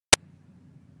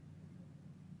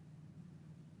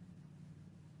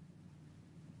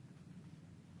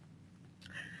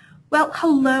Well,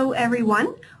 hello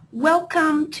everyone.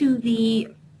 Welcome to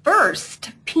the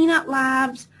first Peanut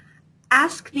Labs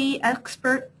Ask the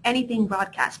Expert Anything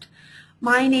broadcast.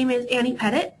 My name is Annie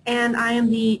Pettit and I am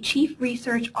the Chief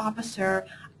Research Officer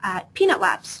at Peanut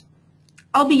Labs.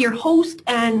 I'll be your host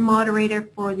and moderator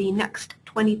for the next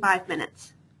 25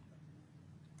 minutes.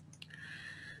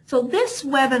 So this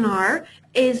webinar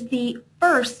is the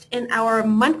first in our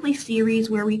monthly series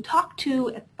where we talk to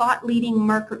a thought-leading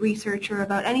market researcher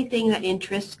about anything that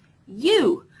interests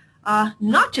you,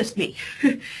 not just me.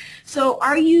 So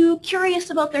are you curious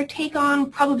about their take on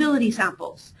probability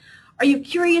samples? Are you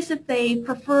curious if they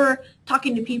prefer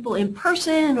talking to people in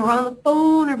person or on the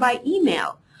phone or by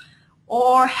email?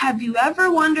 Or have you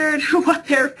ever wondered what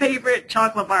their favorite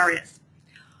chocolate bar is?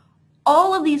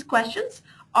 All of these questions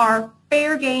are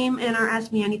fair game in our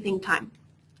Ask Me Anything time.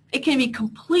 It can be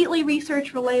completely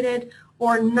research related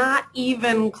or not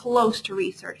even close to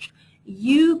research.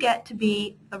 You get to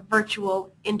be the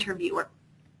virtual interviewer.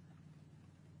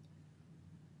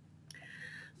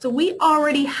 So we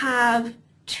already have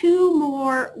 2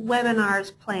 more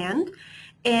webinars planned.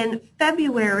 In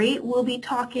February, we'll be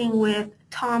talking with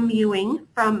Tom Ewing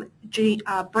from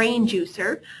Brain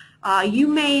Juicer. You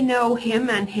may know him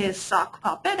and his sock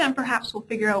puppet, and perhaps we'll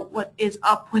figure out what is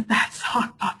up with that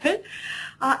sock puppet.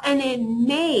 And in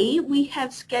May, we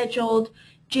have scheduled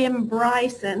Jim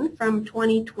Bryson from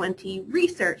 2020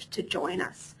 Research to join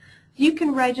us. You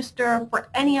can register for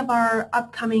any of our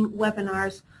upcoming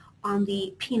webinars on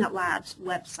the Peanut Labs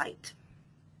website.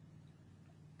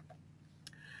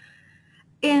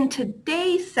 In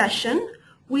today's session,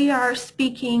 we are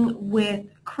speaking with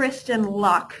Kristin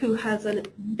Luck, who has a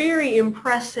very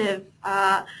impressive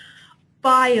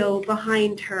bio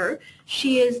behind her.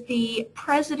 She is the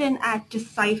president at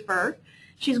Decipher.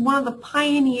 She's one of the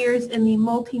pioneers in the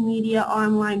multimedia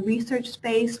online research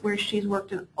space, where she's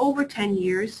worked in over 10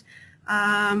 years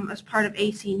as part of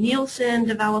AC Nielsen,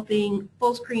 developing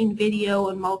full-screen video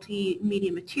and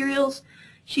multimedia materials.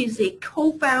 She's a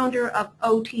co-founder of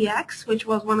OTX, which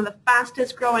was one of the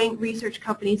fastest growing research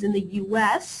companies in the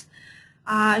U.S.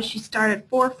 She started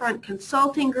Forefront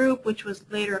Consulting Group, which was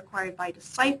later acquired by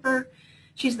Decipher.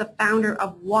 She's the founder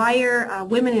of Wire,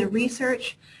 Women in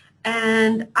Research,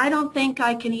 and I don't think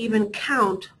I can even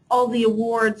count all the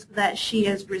awards that she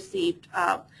has received.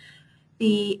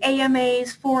 The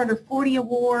AMA's 4 Under 40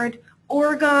 Award,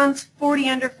 Oregon's 40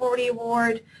 Under 40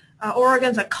 Award,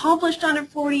 Oregon's Accomplished Under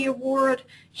 40 Award.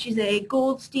 She's a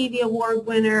Gold Stevie Award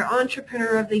winner,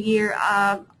 Entrepreneur of the Year.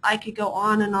 I could go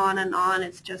on and on and on.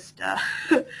 It's just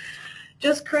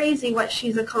just crazy what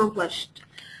she's accomplished.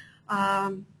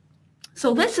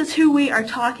 So this is who we are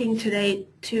talking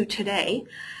today.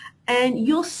 And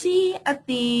you'll see at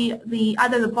the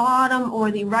either the bottom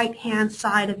or the right-hand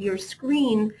side of your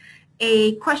screen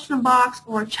a question box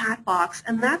or chat box,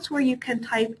 and that's where you can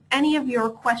type any of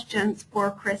your questions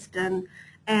for Kristin,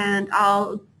 and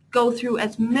I'll go through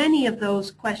as many of those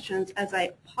questions as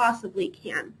I possibly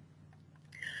can.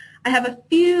 I have a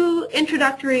few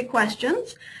introductory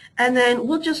questions, and then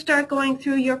we'll just start going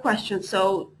through your questions.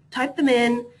 So type them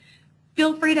in.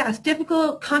 Feel free to ask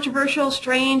difficult, controversial,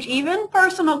 strange, even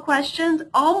personal questions.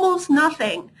 Almost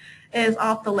nothing is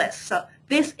off the list. So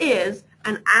this is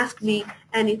an Ask Me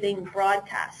Anything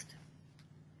broadcast.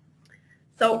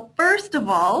 So first of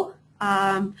all,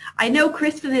 I know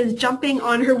Kristin is jumping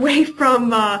on her way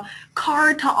from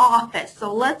car to office,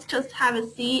 so let's just have a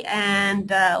seat and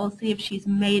we'll see if she's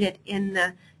made it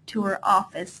to her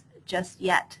office just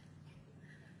yet.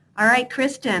 All right,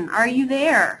 Kristin, are you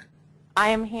there? I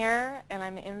am here and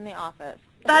I'm in the office.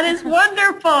 That is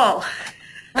wonderful.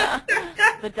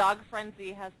 The dog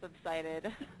frenzy has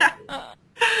subsided.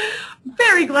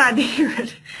 Very glad to hear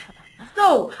it.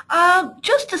 So,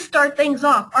 just to start things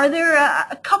off, are there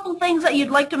a couple things that you'd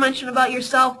like to mention about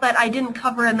yourself that I didn't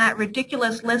cover in that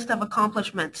ridiculous list of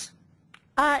accomplishments?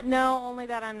 No, only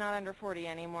that I'm not under 40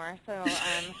 anymore. So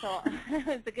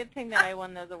it's a good thing that I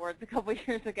won those awards a couple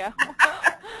years ago.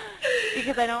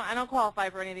 Because I don't qualify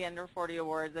for any of the under 40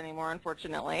 awards anymore,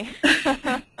 unfortunately.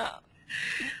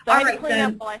 So I had to clean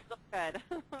up while I still could.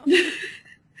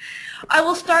 I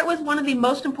will start with one of the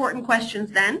most important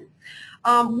questions then.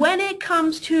 When it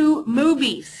comes to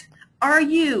movies, are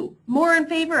you more in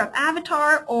favor of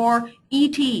Avatar or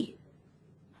E.T.?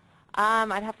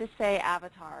 I'd have to say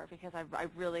Avatar, because I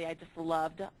just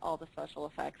loved all the special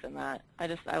effects in that.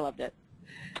 I loved it.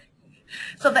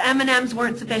 So the M&Ms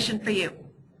weren't sufficient for you?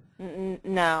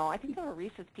 No, I think they were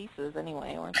Reese's Pieces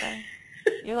anyway, weren't they?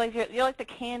 You're like the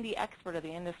candy expert of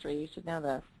the industry. You should know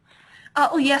this.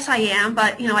 Oh, yes, I am,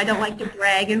 but I don't like to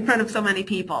brag in front of so many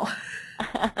people.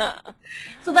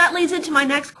 So that leads into my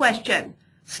next question.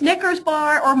 Snickers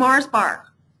bar or Mars bar?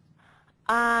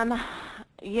 Um,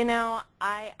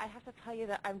 I have to tell you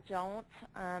that I don't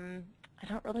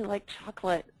really like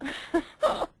chocolate.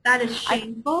 That is I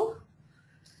shameful.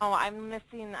 Oh, I'm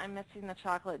missing the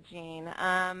chocolate gene.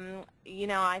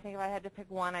 I think if I had to pick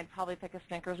one, I'd probably pick a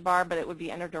Snickers bar, but it would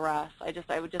be under duress. I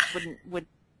would just wouldn't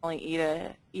only eat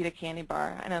a candy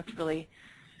bar. I know it's really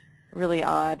really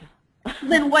odd.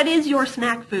 Then what is your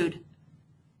snack food?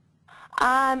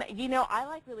 I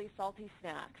like really salty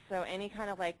snacks. So any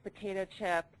kind of like potato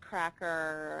chip,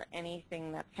 cracker,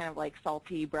 anything that's kind of like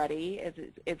salty, bready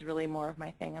is really more of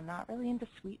my thing. I'm not really into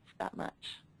sweets that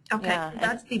much. Okay, Yeah, so and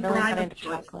that's the really bride not of into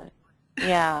choice. chocolate.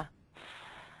 Yeah.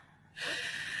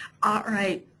 All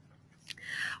right.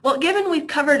 Well, given we've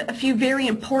covered a few very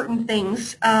important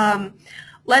things,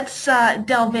 let's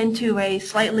delve into a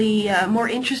slightly more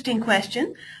interesting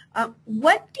question.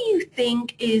 What do you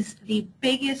think is the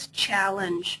biggest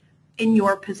challenge in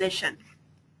your position?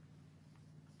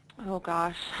 Oh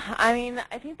gosh. I mean,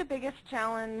 I think the biggest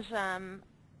challenge for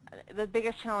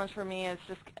me is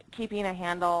just keeping a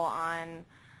handle on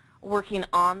working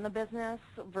on the business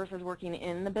versus working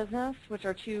in the business, which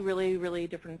are two really, really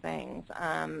different things.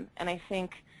 And I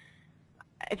think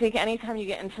anytime you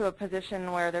get into a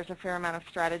position where there's a fair amount of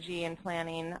strategy and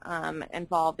planning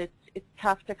involved, it's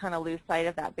tough to kind of lose sight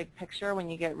of that big picture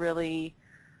when you get really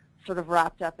sort of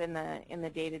wrapped up in the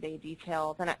day-to-day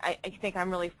details. And I think I'm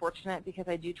really fortunate because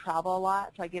I do travel a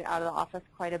lot, so I get out of the office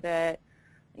quite a bit.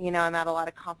 I'm at a lot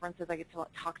of conferences. I get to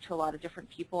talk to a lot of different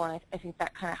people, and I think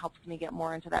that kind of helps me get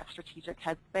more into that strategic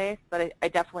headspace. But I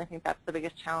definitely think that's the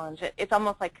biggest challenge. It's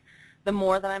almost like the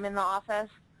more that I'm in the office,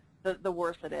 the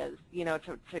worse it is,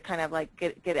 to kind of like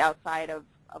get outside of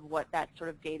what that sort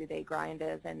of day-to-day grind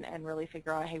is and really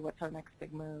figure out, hey, what's our next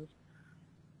big move?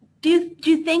 Do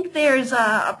you think there's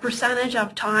a percentage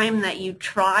of time that you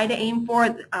try to aim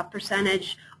for, a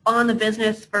percentage on the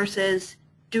business versus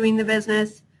doing the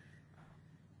business?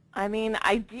 I mean,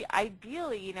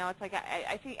 ideally, it's like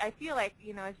I feel like,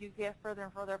 as you get further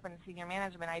and further up in senior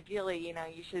management, ideally,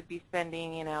 you should be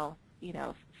spending,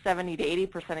 70 to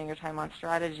 80% of your time on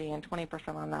strategy and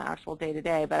 20% on the actual day to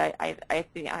day. But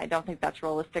I don't think that's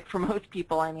realistic for most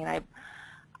people. I mean,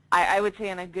 I would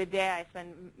say on a good day I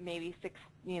spend maybe 60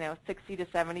 to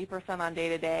 70% on day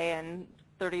to day and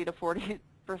 30 to 40%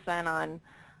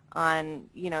 on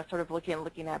sort of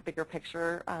looking at bigger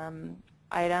picture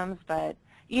items. But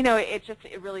it just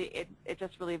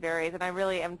really varies. And I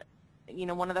really am,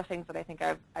 one of the things that I think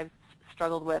I've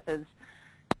struggled with is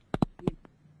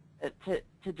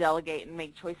to delegate and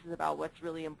make choices about what's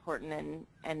really important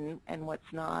and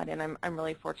what's not. And I'm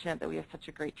really fortunate that we have such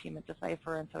a great team at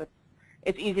Decipher, and so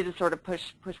it's easy to sort of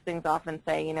push things off and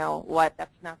say, what,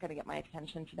 that's not going to get my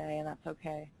attention today, and that's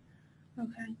okay.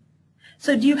 Okay.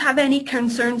 So do you have any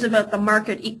concerns about the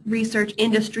market research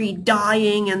industry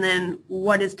dying, and then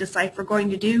what is Decipher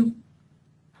going to do?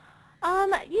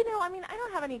 I mean, I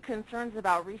don't have any concerns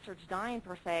about research dying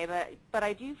per se, but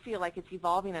I do feel like it's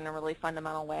evolving in a really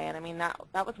fundamental way. And I mean,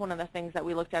 that was one of the things that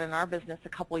we looked at in our business a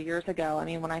couple of years ago. I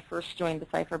mean, when I first joined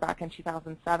Decipher back in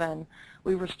 2007,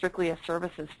 we were strictly a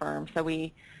services firm, so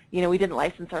we didn't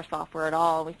license our software at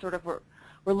all. We sort of were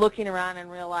looking around and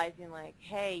realizing, like,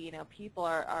 hey, people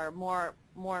are more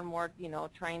and more,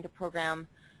 trying to program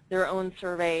their own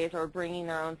surveys or bringing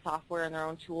their own software and their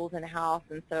own tools in-house.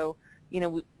 And so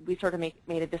we sort of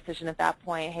made a decision at that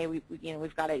point, hey, we've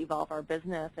got to evolve our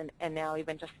business, and now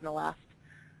even just in the last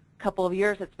couple of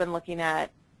years, it's been looking at,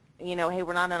 hey,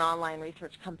 we're not an online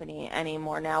research company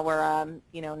anymore. Now we're, a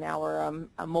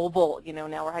mobile,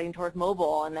 now we're heading towards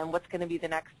mobile, and then what's going to be the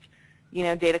next,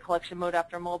 data collection mode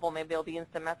after mobile? Maybe it'll be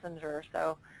instant messenger.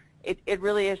 So it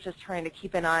really is just trying to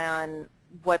keep an eye on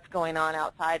what's going on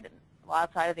outside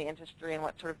of the industry and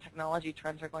what sort of technology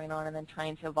trends are going on, and then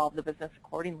trying to evolve the business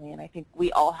accordingly. And I think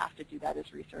we all have to do that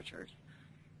as researchers.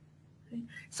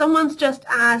 Someone's just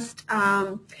asked,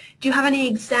 do you have any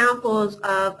examples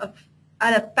of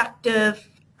an effective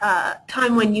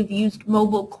time when you've used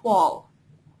mobile qual?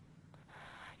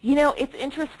 It's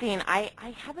interesting. I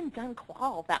haven't done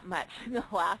qual that much in the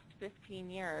last 15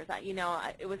 years.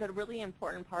 It was a really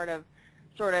important part of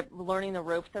sort of learning the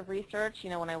ropes of research.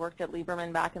 When I worked at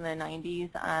Lieberman back in the 90s,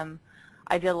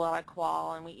 I did a lot of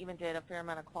qual, and we even did a fair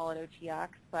amount of qual at OTX.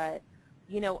 But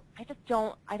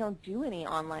I don't do any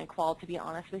online qual, to be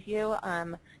honest with you.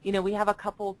 We have a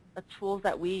couple of tools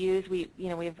that we use. We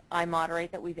have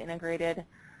iModerate that we've integrated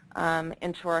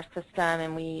into our system,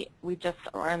 and we just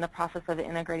are in the process of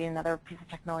integrating another piece of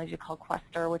technology called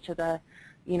Quester, which is a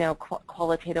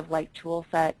qualitative like tool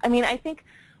set. I mean, I think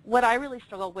what I really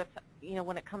struggle with,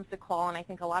 when it comes to qual, and I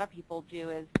think a lot of people do,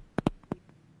 is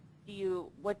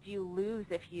what do you lose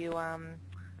if you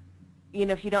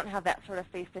if you don't have that sort of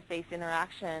face-to-face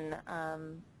interaction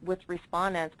with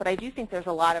respondents. But I do think there's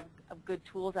a lot of good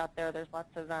tools out there. There's lots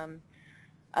of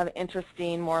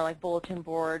interesting, more like bulletin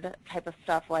board type of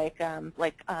stuff, like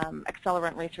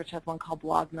Accelerant Research has one called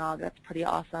BlogNog. That's pretty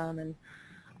awesome. And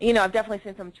I've definitely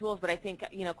seen some tools, but I think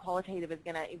qualitative is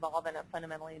going to evolve in a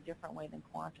fundamentally different way than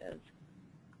quant is.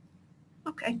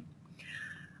 Okay.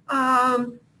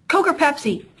 Coke or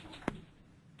Pepsi?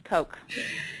 Coke.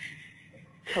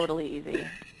 Totally easy.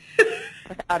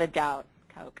 Without a doubt,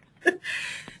 Coke.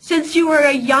 Since you were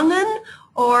a young'un,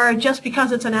 or just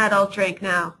because it's an adult drink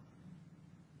now?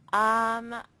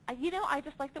 I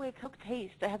just like the way Coke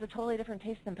tastes. It has a totally different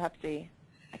taste than Pepsi.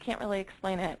 I can't really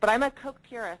explain it. But I'm a Coke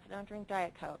purist. I don't drink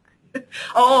Diet Coke.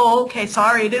 Oh, okay.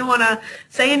 Sorry. Didn't want to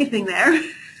say anything there.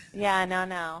 Yeah,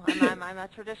 no. I'm a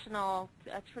traditional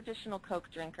Coke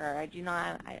drinker. I do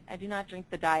not drink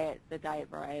the diet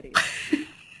varieties.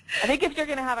 I think if you're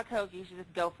going to have a Coke, you should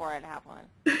just go for it and have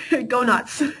one. Go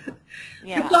nuts.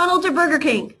 Yeah. McDonald's or Burger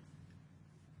King?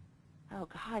 Oh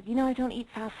God, I don't eat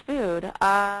fast food.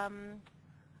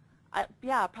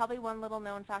 Yeah, probably one little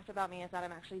known fact about me is that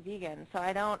I'm actually vegan, so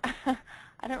I don't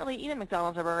really eat at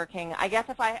McDonald's or Burger King. I guess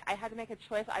if I had to make a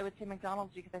choice, I would say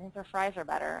McDonald's because I think their fries are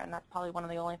better, and that's probably one of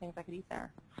the only things I could eat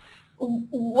there.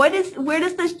 Where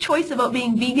does this choice about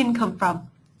being vegan come from?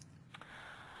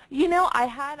 I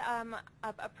had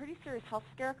a pretty serious health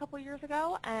scare a couple years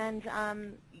ago, and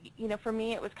for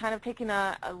me it was kind of taking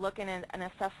a look and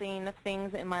assessing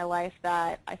things in my life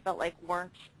that I felt like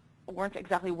weren't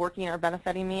exactly working or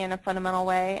benefiting me in a fundamental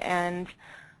way, and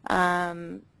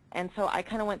so I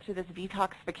kind of went through this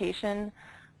detoxification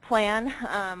plan,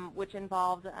 which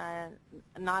involved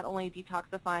not only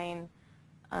detoxifying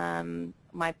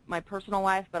my personal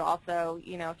life, but also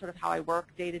sort of how I work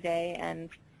day to day, and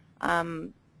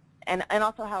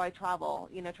also how I travel.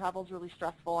 Travel is really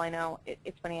stressful. I know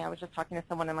it's funny. I was just talking to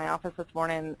someone in my office this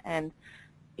morning, and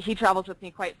he travels with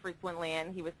me quite frequently,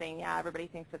 and he was saying, yeah, everybody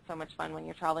thinks it's so much fun when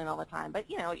you're traveling all the time, but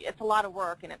it's a lot of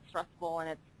work, and it's stressful,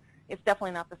 and it's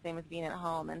definitely not the same as being at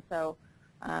home. And so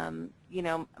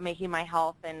making my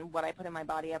health and what I put in my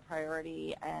body a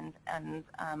priority, and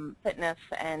fitness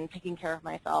and taking care of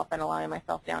myself and allowing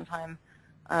myself downtime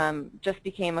just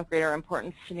became of greater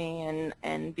importance to me,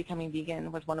 and becoming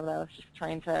vegan was one of those, just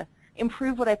trying to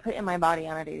improve what I put in my body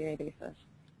on a day-to-day basis.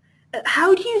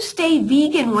 How do you stay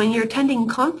vegan when you're attending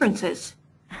conferences?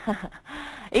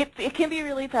 It can be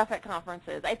really tough at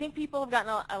conferences. I think people have gotten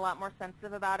a lot more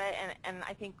sensitive about it, and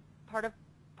I think part of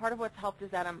what's helped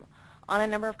is that I'm on a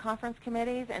number of conference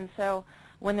committees, and so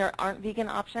when there aren't vegan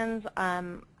options,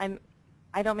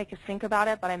 I don't make a stink about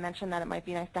it, but I mention that it might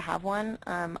be nice to have one.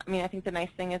 I think the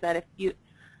nice thing is that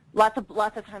lots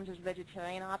of times there's a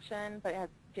vegetarian option, but it has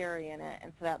dairy in it,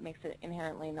 and so that makes it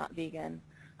inherently not vegan.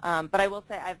 But I will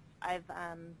say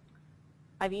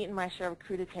I've eaten my share of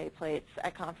crudité plates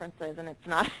at conferences, and it's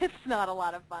not a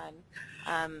lot of fun.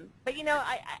 But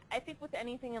I think with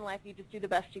anything in life, you just do the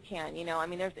best you can.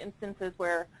 There's instances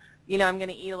where I'm going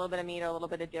to eat a little bit of meat or a little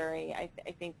bit of dairy. I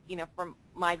think from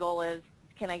my goal is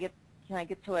can I get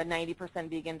to a 90%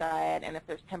 vegan diet, and if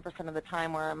there's 10% of the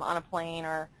time where I'm on a plane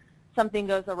or something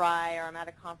goes awry or I'm at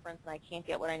a conference and I can't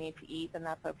get what I need to eat, then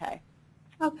that's okay.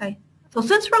 Okay. So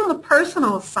since we're on the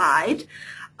personal side,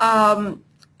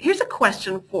 here's a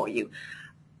question for you.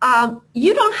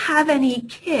 You don't have any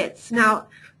kids. Now,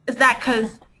 is that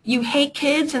because you hate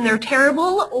kids and they're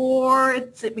terrible, or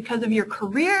is it because of your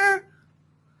career?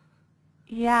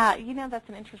 Yeah, that's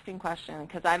an interesting question,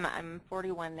 because I'm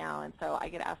 41 now, and so I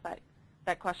get asked that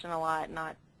question a lot,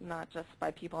 not just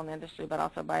by people in the industry, but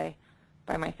also by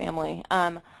my family.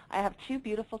 I have two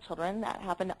beautiful children that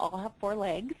happen to all have 4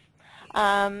 legs.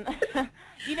 It's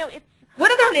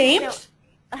what are their names?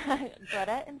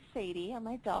 Greta and Sadie are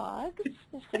my dogs.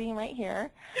 They're sitting right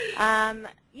here. I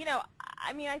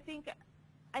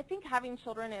think having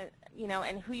children is,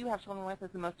 and who you have children with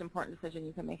is the most important decision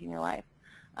you can make in your life.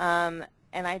 And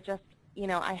I just,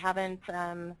 I haven't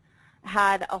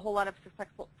had a whole lot of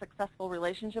successful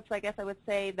relationships, I guess I would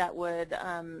say, that would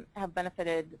have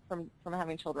benefited from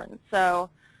having children. So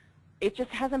it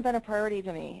just hasn't been a priority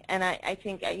to me. And I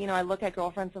think, I look at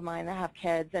girlfriends of mine that have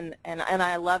kids, and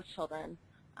I love children.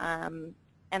 And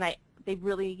they've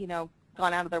really,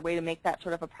 gone out of their way to make that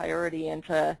sort of a priority and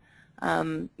to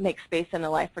make space in their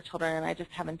life for children, and I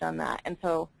just haven't done that. And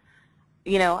so,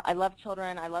 I love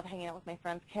children. I love hanging out with my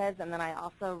friends' kids, and then I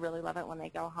also really love it when they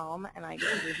go home and I get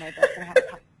to do my best and have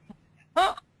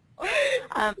time.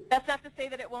 That's not to say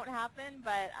that it won't happen,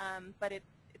 but it's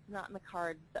not in the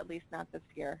cards, at least not this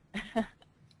year.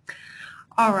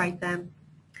 All right then.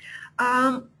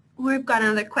 We've got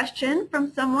another question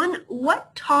from someone.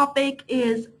 What topic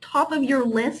is top of your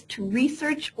list to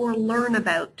research or learn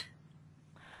about?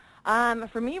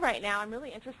 For me right now, I'm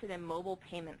really interested in mobile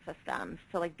payment systems,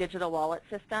 so like digital wallet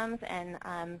systems.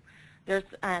 And there's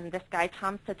this guy,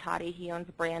 Tom Satati. He owns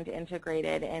Brand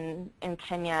Integrated in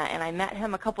Kenya, and I met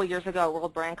him a couple years ago at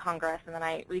World Brand Congress, and then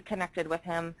I reconnected with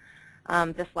him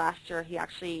this last year. He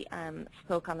actually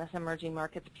spoke on this emerging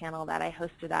markets panel that I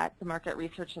hosted at the market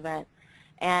research event.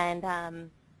 And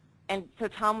so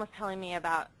Tom was telling me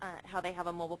about how they have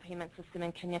a mobile payment system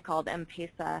in Kenya called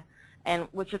M-Pesa, and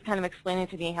which is kind of explaining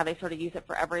to me how they sort of use it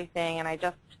for everything. And I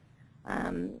just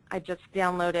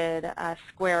downloaded a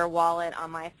Square wallet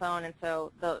on my phone, and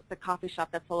so the coffee shop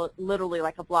that's literally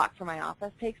like a block from my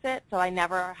office takes it, so I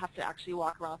never have to actually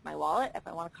walk around with my wallet if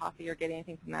I want a coffee or get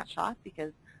anything from that shop,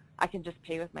 because I can just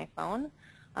pay with my phone.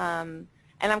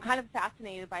 And I'm kind of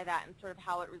fascinated by that and sort of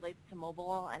how it relates to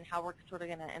mobile and how we're sort of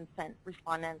going to incent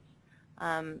respondents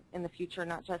in the future,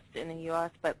 not just in the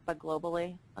U.S. but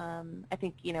globally. I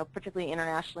think, particularly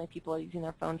internationally, people are using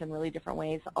their phones in really different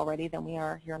ways already than we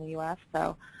are here in the U.S.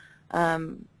 So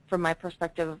from my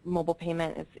perspective, mobile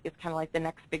payment is kind of like the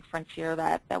next big frontier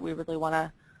that we really want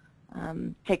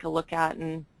to take a look at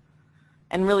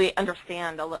and really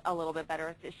understand a little bit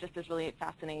better. It's just is really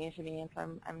fascinating to me, and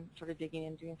so I'm sort of digging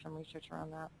and doing some research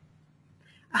around that.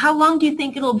 How long do you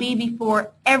think it'll be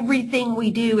before everything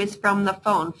we do is from the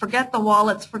phone? Forget the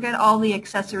wallets, forget all the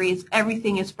accessories,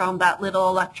 everything is from that little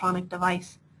electronic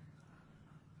device.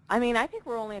 I mean, I think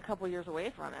we're only a couple years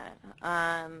away from it.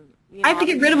 I have to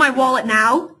get rid of my wallet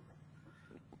now?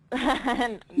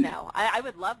 No, I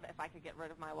would love if I could get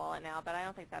rid of my wallet now, but I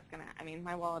don't think that's going to, I mean,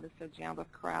 my wallet is so jammed with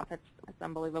crap, it's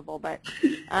unbelievable. But,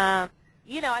 I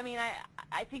mean,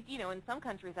 I think, in some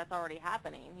countries that's already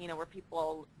happening, where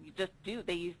people just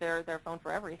they use their phone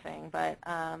for everything. But,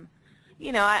 I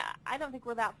don't think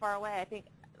we're that far away. I think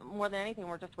more than anything,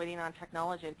 we're just waiting on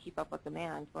technology to keep up with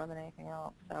demand more than anything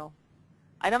else. So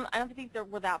I don't think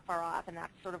we're that far off, and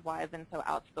that's sort of why I've been so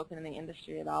outspoken in the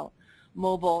industry about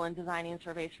mobile and designing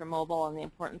surveys for mobile and the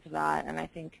importance of that. And I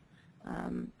think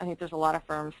there's a lot of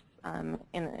firms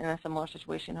in a similar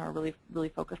situation who are really, really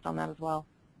focused on that as well.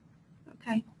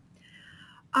 Okay.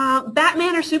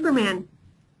 Batman or Superman?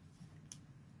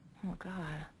 Oh,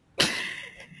 God.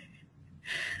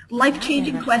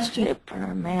 Life-changing question.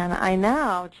 Superman, I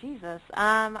know, Jesus.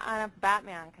 I'm a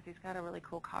Batman because he's got a really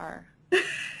cool car.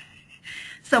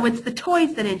 So it's the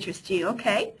toys that interest you,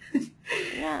 okay?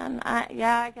 Yeah,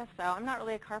 I guess so. I'm not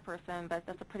really a car person, but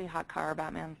that's a pretty hot car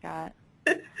Batman's got.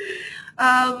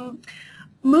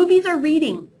 Movies or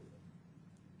reading?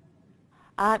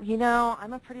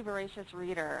 I'm a pretty voracious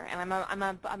reader, and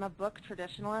I'm a book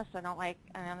traditionalist. I know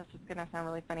this is going to sound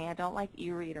really funny. I don't like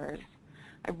e-readers.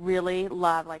 I really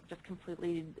love just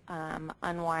completely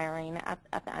unwiring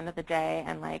at the end of the day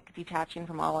and detaching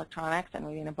from all electronics and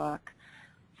reading a book.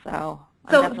 So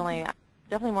I'm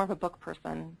definitely more of a book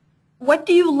person. What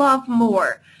do you love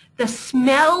more, the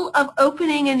smell of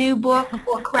opening a new book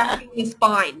or cracking the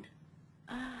spine?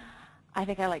 I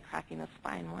think I like cracking the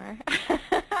spine more.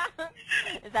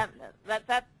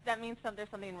 That means there's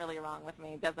something really wrong with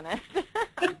me, doesn't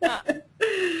it?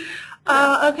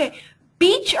 Okay,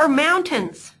 beach or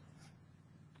mountains?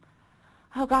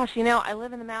 Oh gosh, I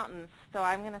live in the mountains, so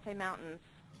I'm going to say mountains.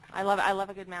 I love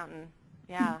a good mountain.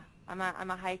 Yeah. I'm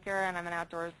a hiker, and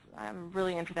I'm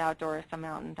really into the outdoors, so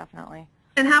mountain, definitely.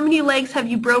 And how many legs have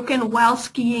you broken while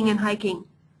skiing and hiking?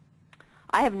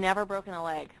 I have never broken a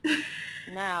leg.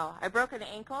 No. I broke an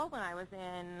ankle when I was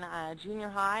in junior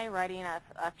high riding a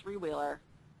three-wheeler.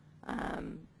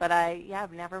 But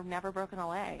I've never broken a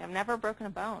leg. I've never broken a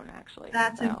bone, actually.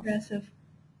 That's impressive.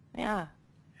 Yeah.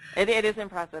 It is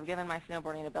impressive, given my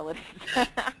snowboarding abilities.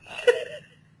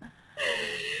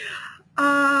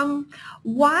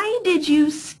 Why did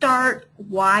you start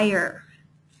WIRE?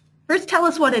 First tell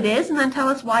us what it is, and then tell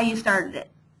us why you started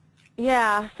it.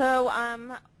 Yeah, so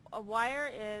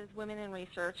WIRE is Women in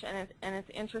Research, and it's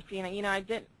interesting.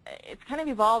 It's kind of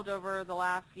evolved over the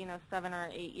last 7 or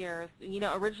 8 years.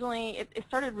 Originally it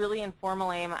started really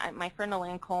informally. My friend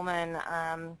Elaine Coleman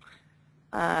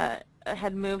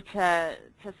had moved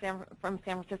from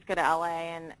San Francisco to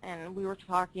LA, and we were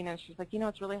talking, and she was like,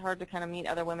 it's really hard to kind of meet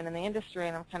other women in the industry,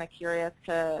 and I'm kind of curious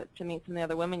to meet some of the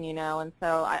other women and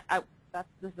so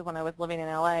this is when I was living in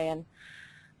LA, and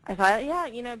I thought, yeah,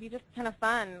 it'd be just kind of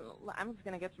fun. I'm just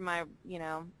going to get through my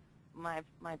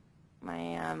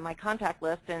my contact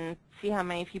list and see how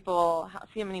many people,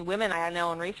 see how many women I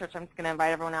know in research. I'm just going to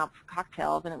invite everyone out for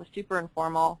cocktails, and it was super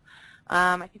informal.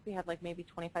 I think we had like maybe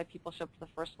 25 people show up for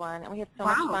the first one, and we had so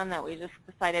much fun that we just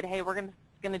decided, hey, we're going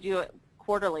to do it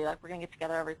quarterly, like we're going to get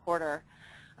together every quarter.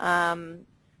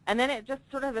 And then it just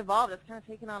sort of evolved. It's kind of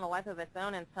taken on a life of its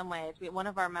own in some ways. One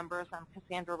of our members,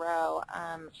 Cassandra Rowe,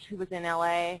 who was in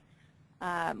LA,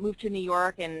 moved to New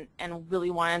York and really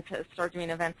wanted to start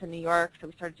doing events in New York, so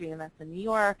we started doing events in New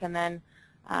York. And then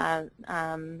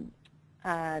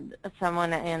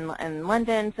someone in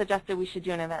London suggested we should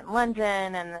do an event in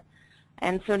London,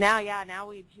 and so now, now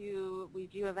we do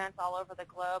events all over the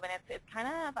globe, and it's kind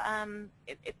of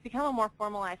it's become a more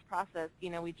formalized process. You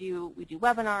know, we do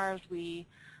webinars, we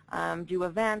do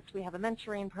events, we have a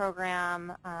mentoring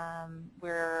program.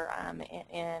 We're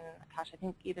in, gosh, I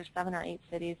think either 7 or 8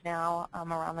 cities now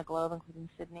around the globe, including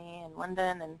Sydney and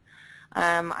London. And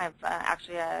I've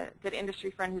actually a good industry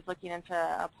friend who's looking into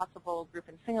a possible group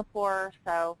in Singapore.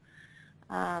 So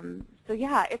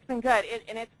yeah, it's been good,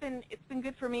 and it's been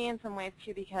good for me in some ways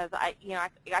too, because I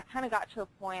kind of got to a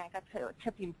point, I got to a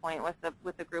tipping point with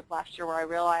the group last year where I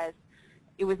realized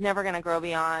it was never going to grow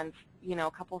beyond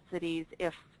a couple cities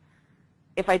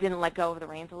if I didn't let go of the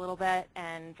reins a little bit,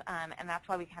 and that's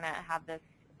why we kind of have this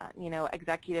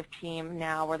executive team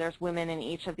now where there's women in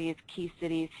each of these key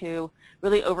cities who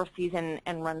really oversees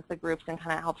and runs the groups and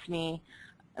kind of helps me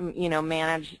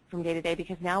manage from day to day,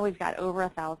 because now we've got over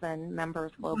 1,000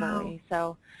 members globally. Wow.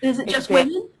 So is it just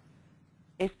women?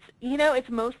 It's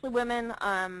mostly women.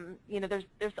 There's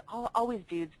always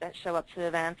dudes that show up to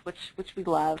events, which we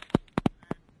love.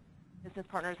 Business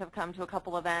partners have come to a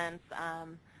couple events.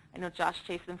 I know Josh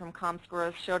Chasen from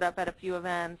ComScore showed up at a few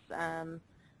events.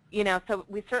 So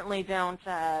we certainly don't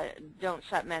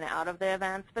shut men out of the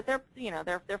events, but they're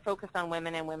focused on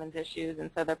women and women's issues, and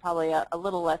so they're probably a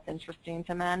little less interesting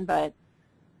to men, but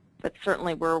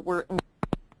certainly we're.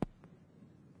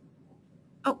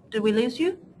 Oh, did we lose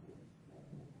you?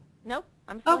 Nope,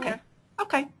 I'm still here.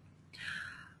 Okay.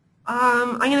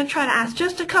 I'm going to try to ask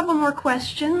just a couple more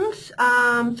questions.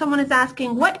 Someone is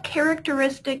asking, what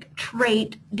characteristic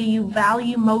trait do you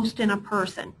value most in a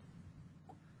person?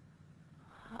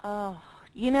 Oh,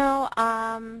 oh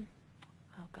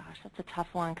gosh, that's a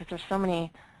tough one because there's so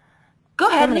many. Go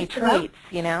ahead, so many traits,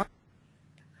 list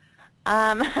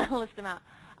them out.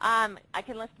 I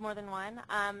can list more than one.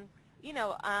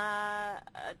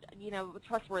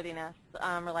 Trustworthiness,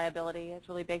 reliability is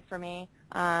really big for me.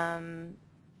 I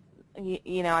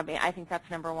think that's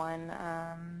number one.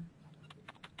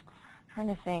 Trying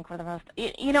to think for the most.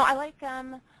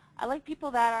 I like people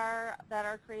that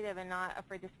are creative and not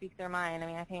afraid to speak their mind. I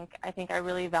mean, I think I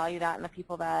really value that in the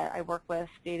people that I work with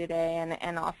day to day,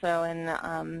 and also in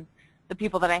the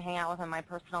people that I hang out with in my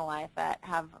personal life that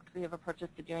have creative approaches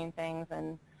to doing things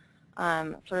and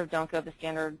sort of don't go the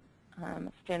standard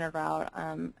route.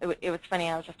 It was funny.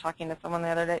 I was just talking to someone the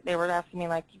other day. They were asking me,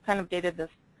 like, you kind of dated this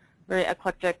very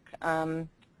eclectic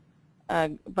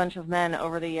bunch of men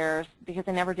over the years, because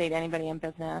I never date anybody in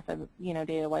business. I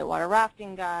dated a whitewater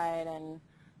rafting guide, and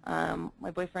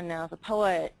my boyfriend now is a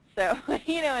poet. So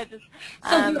it just.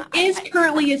 So there is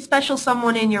currently a special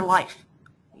someone in your life.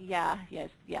 Yeah. Yes.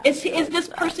 Yeah. Is this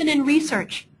person in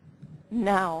research?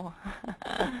 No.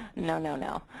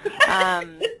 No.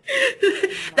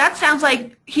 That sounds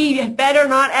like he better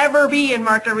not ever be in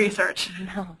market research.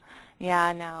 No.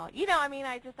 Yeah, no.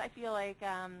 I feel like,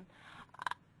 I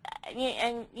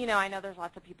know there's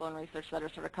lots of people in research that are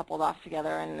sort of coupled off together,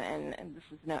 and this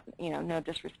is no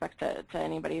disrespect to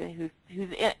anybody who's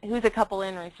a couple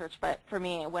in research, but for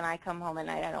me, when I come home at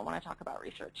night, I don't want to talk about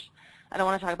research. I don't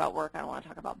want to talk about work. I don't want to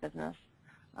talk about business.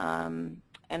 And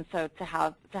so to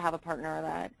have a partner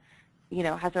that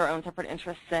has their own separate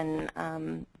interests and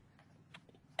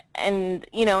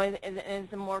is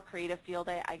a more creative field,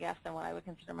 I guess, than what I would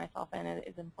consider myself in,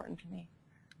 is important to me.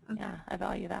 Okay. Yeah, I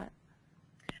value that.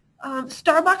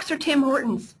 Starbucks or Tim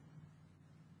Hortons?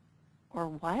 Or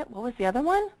what? What was the other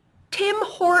one? Tim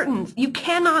Hortons. You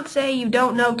cannot say you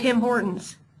don't know Tim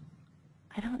Hortons.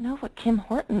 I don't know what Tim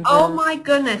Hortons Oh is. my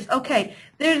goodness. Okay,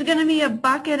 there's going to be a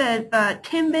bucket of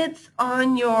Timbits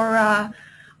on your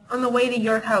on the way to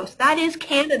your house. That is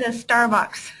Canada's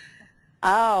Starbucks.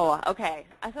 Oh, okay.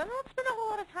 I thought I don't spend a whole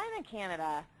lot of time in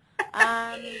Canada.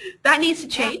 That needs to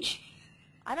change.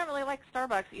 I don't really like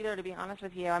Starbucks either, to be honest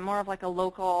with you. I'm more of like a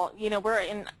local,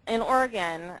 we're in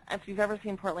Oregon. If you've ever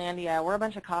seen Portlandia, we're a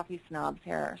bunch of coffee snobs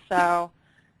here. So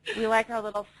we like our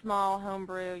little small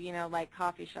homebrew, like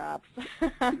coffee shops.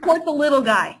 Support the little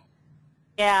guy.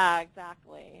 Yeah,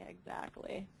 exactly.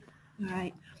 All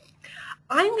right.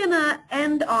 I'm going to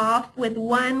end off with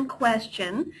one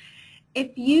question.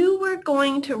 If you were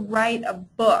going to write a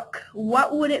book,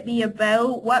 what would it be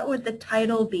about? What would the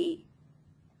title be?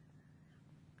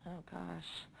 Oh,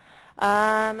 gosh.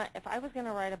 If I was going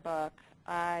to write a book,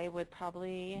 I would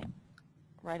probably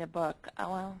write a book.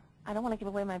 Oh, well, I don't want to give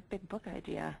away my big book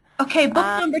idea. Okay, book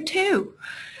number 2.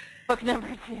 Book number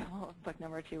 2. Book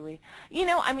number 2.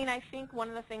 I mean, I think one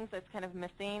of the things that's kind of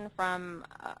missing from,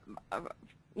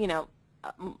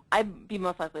 I'd be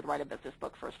most likely to write a business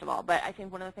book first of all. But I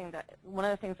think one of the things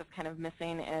that's kind of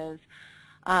missing is,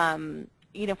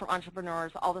 for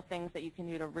entrepreneurs, all the things that you can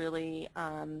do to really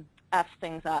F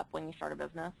things up when you start a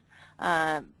business,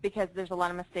 because there's a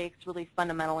lot of mistakes, really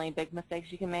fundamentally big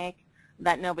mistakes you can make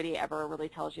that nobody ever really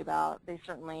tells you about. They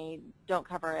certainly don't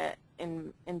cover it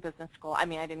in business school. I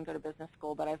mean, I didn't go to business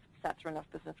school, but I've sat through enough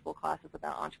business school classes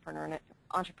about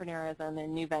entrepreneurism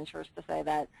and new ventures to say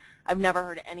that I've never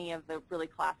heard any of the really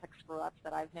classic screw-ups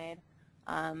that I've made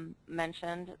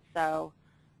mentioned. So,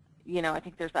 I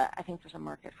think there's a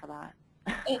market for that.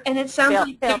 And it sounds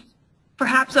like there's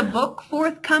perhaps a book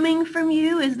forthcoming from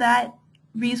you. Is that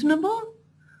reasonable?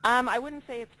 I wouldn't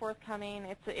say it's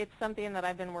forthcoming. It's something that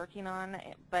I've been working on,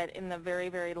 but in the very,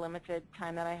 very limited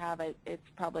time that I have, it's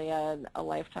probably a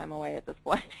lifetime away at this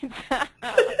point.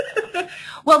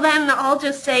 Well, then I'll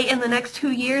just say in the next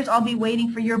 2 years, I'll be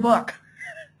waiting for your book.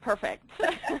 Perfect.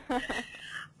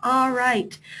 All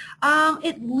right.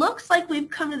 It looks like we've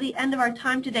come to the end of our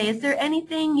time today. Is there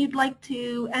anything you'd like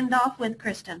to end off with,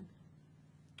 Kristin?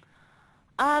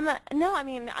 No, I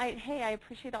mean, I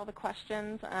appreciate all the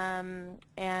questions,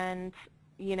 and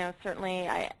certainly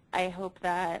I hope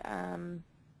that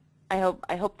I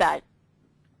hope that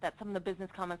some of the business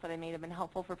comments that I made have been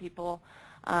helpful for people,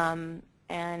 and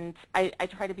I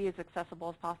try to be as accessible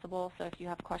as possible. So if you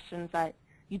have questions that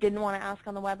you didn't want to ask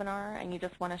on the webinar and you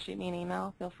just want to shoot me an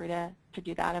email, feel free to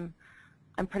do that.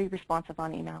 I'm pretty responsive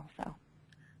on email, so.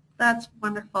 That's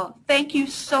wonderful. Thank you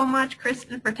so much,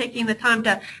 Kristin, for taking the time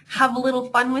to have a little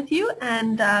fun with you.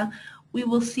 And we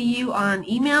will see you on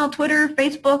email, Twitter,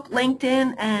 Facebook,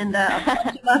 LinkedIn, and a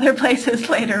bunch of other places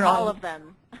later on. All of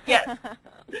them. Yes.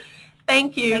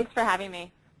 Thank you. Thanks for having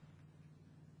me.